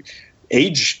so-called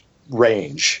age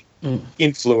range,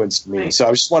 influenced me. Right. So I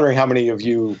was just wondering how many of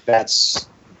you that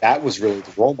was really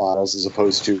the role models as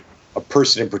opposed to a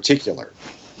person in particular.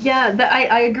 Yeah,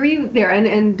 I agree there.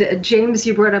 And James,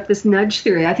 you brought up this nudge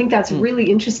theory. I think that's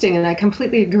really interesting, and I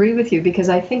completely agree with you because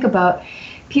I think about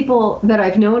people that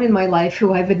I've known in my life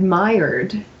who I've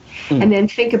admired, and then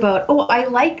think about, I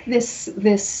like this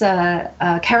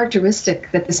characteristic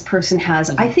that this person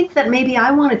has. I think that maybe I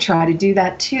want to try to do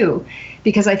that too,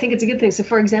 because I think it's a good thing. So,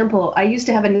 for example, I used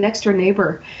to have a next-door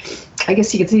neighbor. I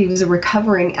guess you could say he was a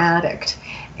recovering addict,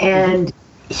 and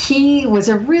he was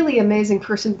a really amazing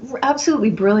person, absolutely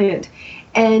brilliant.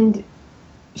 And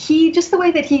just the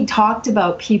way that he talked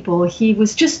about people, he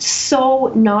was just so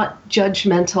not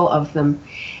judgmental of them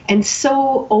and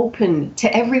so open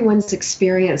to everyone's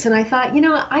experience. And I thought,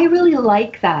 I really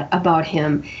like that about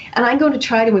him. And I'm going to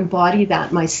try to embody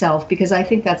that myself because I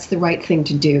think that's the right thing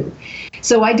to do.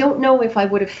 So I don't know if I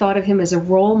would have thought of him as a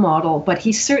role model, but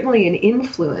he's certainly an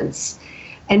influence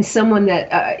and someone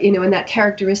that, and that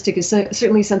characteristic is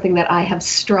certainly something that I have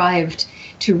strived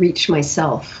to reach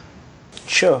myself.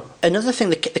 Sure. Another thing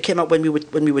that came up when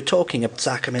we were talking,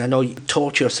 Zach, I mean, I know you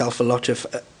taught yourself a lot of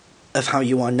how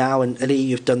you are now, and Lee,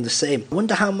 you've done the same. I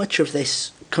wonder how much of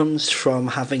this comes from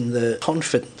having the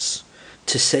confidence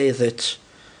to say that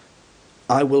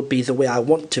I will be the way I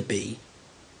want to be,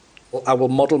 or I will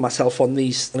model myself on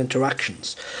these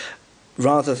interactions,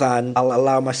 rather than I'll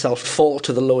allow myself to fall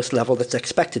to the lowest level that's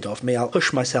expected of me. I'll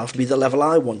push myself to be the level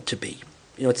I want to be.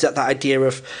 It's that idea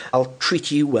of I'll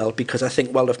treat you well because I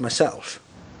think well of myself.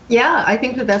 Yeah, I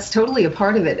think that's totally a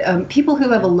part of it. People who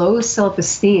have a low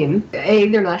self-esteem, A,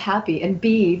 they're not happy, and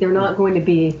B, they're not going to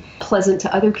be pleasant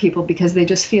to other people because they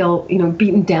just feel,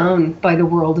 beaten down by the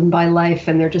world and by life,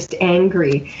 and they're just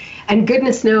angry. And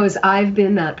goodness knows I've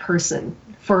been that person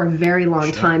for a very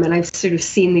long time, and I've sort of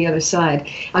seen the other side.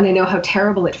 And I know how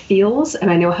terrible it feels, and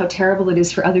I know how terrible it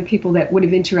is for other people that would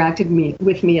have interacted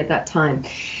with me at that time.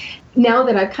 Now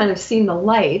that I've kind of seen the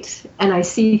light and I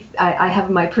have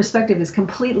my perspective is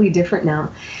completely different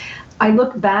now. I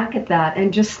look back at that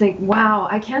and just think, wow,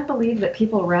 I can't believe that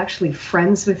people were actually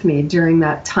friends with me during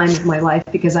that time of my life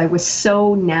because I was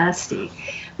so nasty.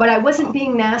 But I wasn't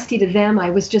being nasty to them. I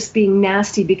was just being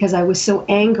nasty because I was so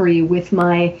angry with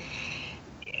my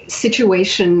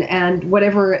situation and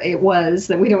whatever it was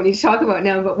that we don't need to talk about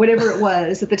now, but whatever it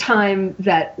was at the time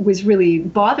that was really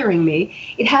bothering me,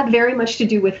 it had very much to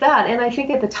do with that. And I think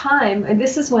at the time, and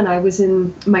this is when I was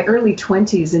in my early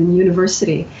 20s in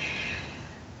university,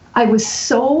 I was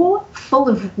so full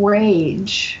of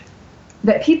rage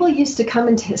that people used to come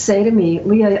and say to me,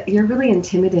 Leah, you're really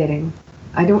intimidating.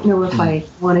 I don't know if I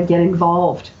want to get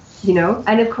involved,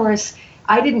 And of course,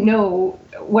 I didn't know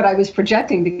what I was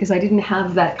projecting because I didn't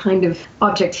have that kind of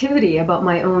objectivity about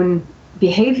my own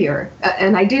behavior.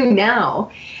 And I do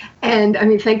now. And I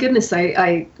mean, thank goodness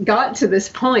I got to this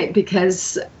point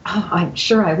because I'm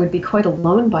sure I would be quite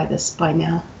alone by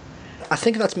now. I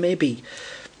think that's maybe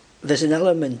there's an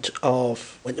element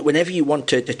of whenever you want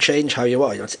to change how you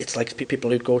are, it's like people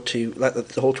who go to like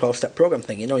the whole 12-step program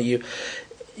thing,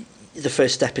 the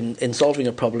first step in solving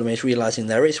a problem is realizing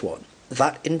there is one.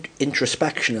 That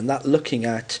introspection and that looking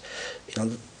at,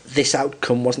 this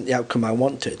outcome wasn't the outcome I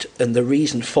wanted. And the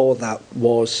reason for that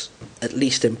was, at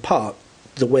least in part,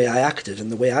 the way I acted and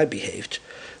the way I behaved.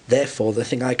 Therefore, the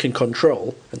thing I can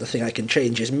control and the thing I can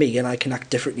change is me, and I can act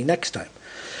differently next time.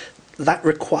 That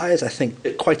requires, I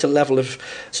think, quite a level of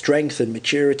strength and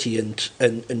maturity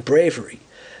and bravery.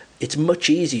 It's much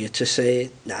easier to say,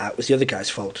 nah, it was the other guy's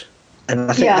fault.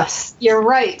 And I think yes, you're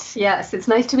right. Yes, it's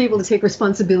nice to be able to take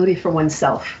responsibility for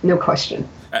oneself, no question.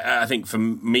 I think for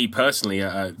me personally,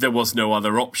 there was no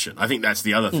other option. I think that's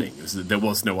the other thing, is that there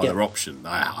was no other option.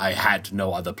 I had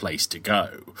no other place to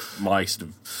go. My sort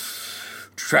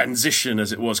of transition,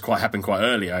 as it was, happened quite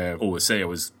early. I always say I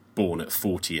was born at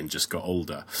 40 and just got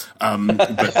older. Mine's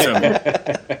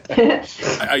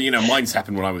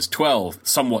happened when I was 12,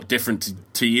 somewhat different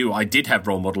to you. I did have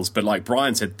role models, but like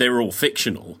Brian said, they were all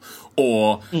fictional,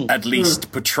 or at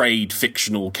least portrayed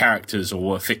fictional characters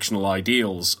or fictional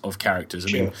ideals of characters.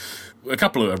 I mean, a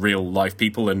couple of real life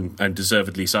people, and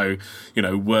deservedly so,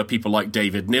 were people like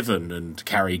David Niven and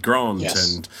Cary Grant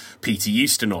and Peter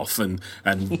Ustinov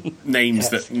and names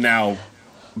that now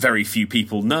very few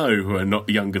people know who are not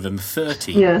younger than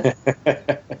 30. Yeah.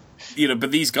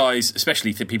 But these guys,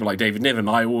 especially people like David Niven,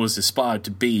 I always aspired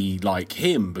to be like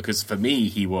him, because for me,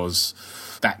 he was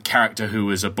that character who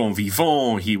was a bon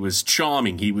vivant, he was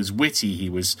charming, he was witty, he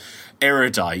was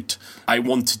erudite. I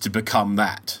wanted to become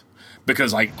that,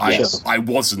 because I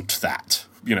wasn't that.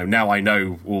 Now I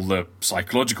know all the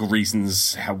psychological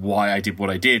reasons why I did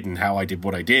what I did and how I did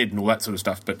what I did and all that sort of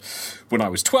stuff. But when I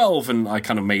was 12 and I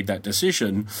kind of made that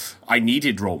decision, I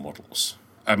needed role models.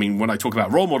 I mean, when I talk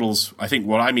about role models, I think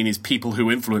what I mean is people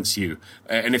who influence you.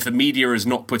 And if the media is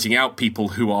not putting out people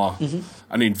who are,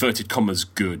 an inverted commas,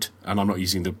 good, and I'm not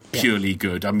using the purely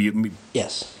good,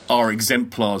 are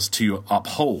exemplars to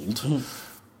uphold,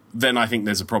 then I think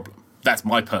there's a problem. That's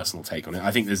my personal take on it. I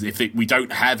think if we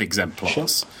don't have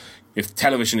exemplars If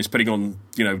television is putting on,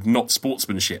 not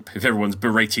sportsmanship, if everyone's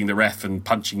berating the ref and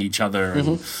punching each other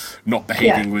and not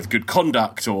behaving with good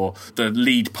conduct, or the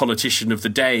lead politician of the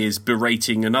day is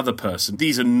berating another person,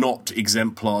 these are not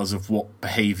exemplars of what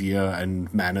behaviour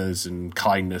and manners and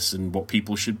kindness and what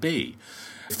people should be.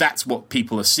 If that's what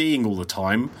people are seeing all the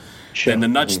time, then the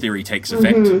nudge theory takes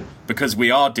effect. Because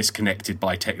we are disconnected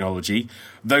by technology,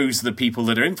 those are the people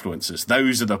that are influencers.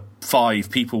 Those are the 5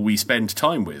 people we spend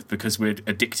time with because we're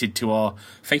addicted to our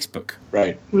Facebook.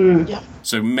 Right. Yeah.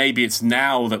 So maybe it's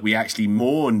now that we actually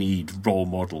more need role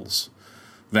models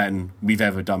than we've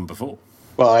ever done before.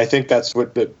 Well, I think that's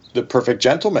what the perfect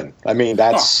gentleman. I mean,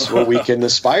 that's what we can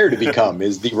aspire to become,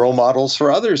 is the role models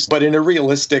for others, but in a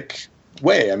realistic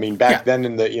way. I mean, back then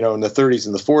in the 30s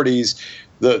and the 40s,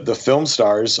 the film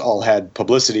stars all had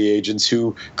publicity agents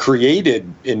who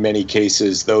created, in many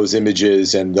cases, those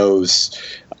images and those,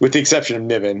 with the exception of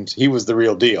Niven, he was the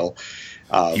real deal.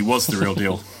 He was the real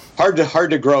deal.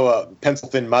 Hard to grow a pencil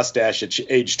thin mustache at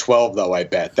age 12, though. I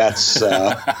bet that's.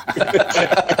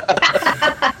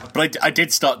 But I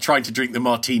did start trying to drink the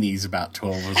martinis about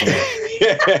 12 as well.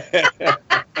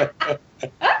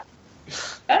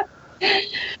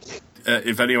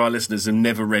 If any of our listeners have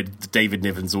never read David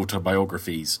Niven's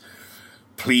autobiographies,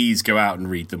 please go out and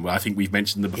read them. I think we've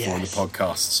mentioned them before in the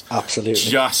podcasts. Absolutely.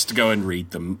 Just go and read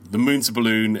them. The Moon's a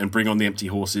Balloon and Bring on the Empty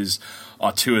Horses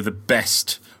are 2 of the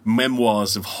best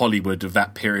memoirs of Hollywood of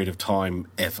that period of time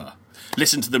ever.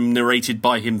 Listen to them narrated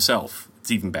by himself. It's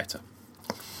even better.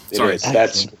 Sorry.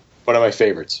 That's one of my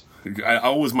favorites.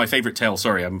 Always my favourite tale.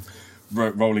 Sorry, I'm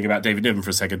rolling about David Niven for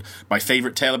a second. My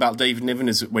favourite tale about David Niven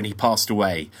is when he passed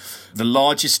away. The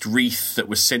largest wreath that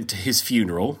was sent to his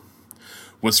funeral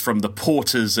was from the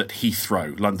porters at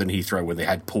Heathrow, London Heathrow, when they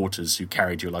had porters who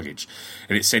carried your luggage.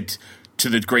 And it said, "To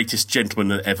the greatest gentleman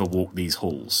that ever walked these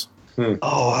halls."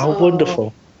 Oh, how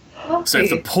wonderful. So if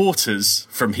the porters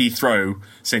from Heathrow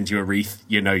send you a wreath,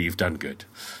 you know you've done good.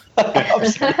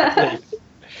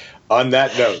 On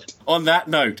that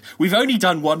note, we've only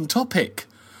done one topic.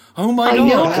 Oh my God! I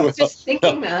know. God. I was just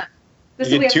thinking that. This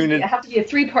will have to be a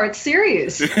 3-part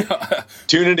series.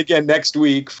 Tune in again next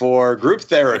week for group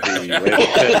therapy.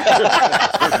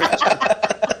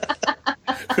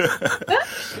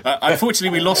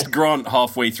 Unfortunately, we lost Grant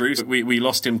halfway through. We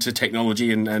lost him to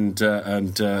technology and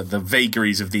the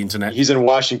vagaries of the internet. He's in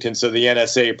Washington, so the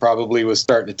NSA probably was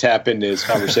starting to tap into his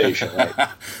conversation. Right?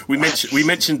 we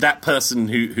mentioned that person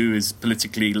who is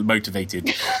politically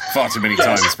motivated far too many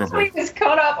times. Probably He was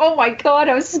caught up. Oh my God,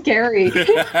 it was scary.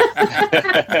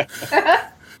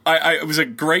 It was a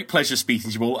great pleasure speaking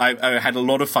to you all. I had a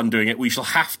lot of fun doing it. We shall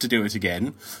have to do it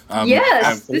again.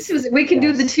 Yes, we can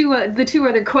do the two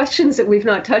other questions that we've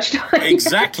not touched on.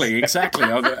 Exactly.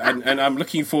 And I'm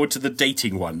looking forward to the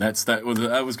dating one. That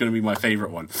was going to be my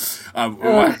favourite one.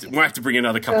 We'll have to bring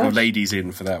another couple of ladies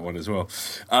in for that one as well.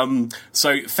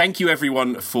 So thank you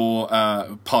everyone for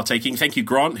partaking. Thank you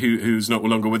Grant, who's no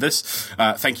longer with us.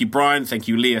 Thank you Brian. Thank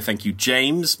you Leah. Thank you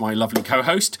James, my lovely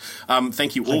co-host.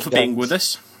 Thank you all for being with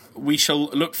us. We shall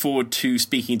look forward to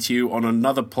speaking to you on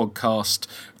another podcast.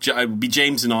 It will be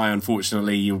James and I,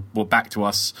 unfortunately. You'll back to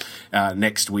us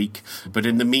next week. But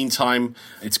in the meantime,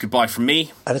 it's goodbye from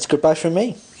me. And it's goodbye from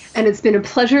me. And it's been a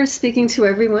pleasure speaking to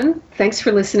everyone. Thanks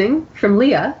for listening. From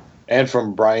Leah. And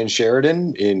from Brian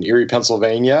Sheridan in Erie,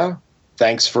 Pennsylvania.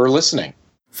 Thanks for listening.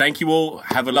 Thank you all.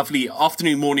 Have a lovely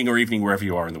afternoon, morning, or evening, wherever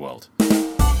you are in the world.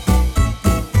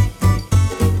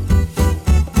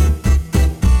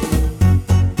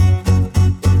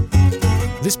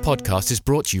 This podcast is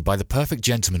brought to you by the Perfect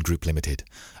Gentleman Group Limited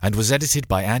and was edited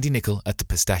by Andy Nicol at the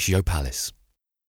Pistachio Palace.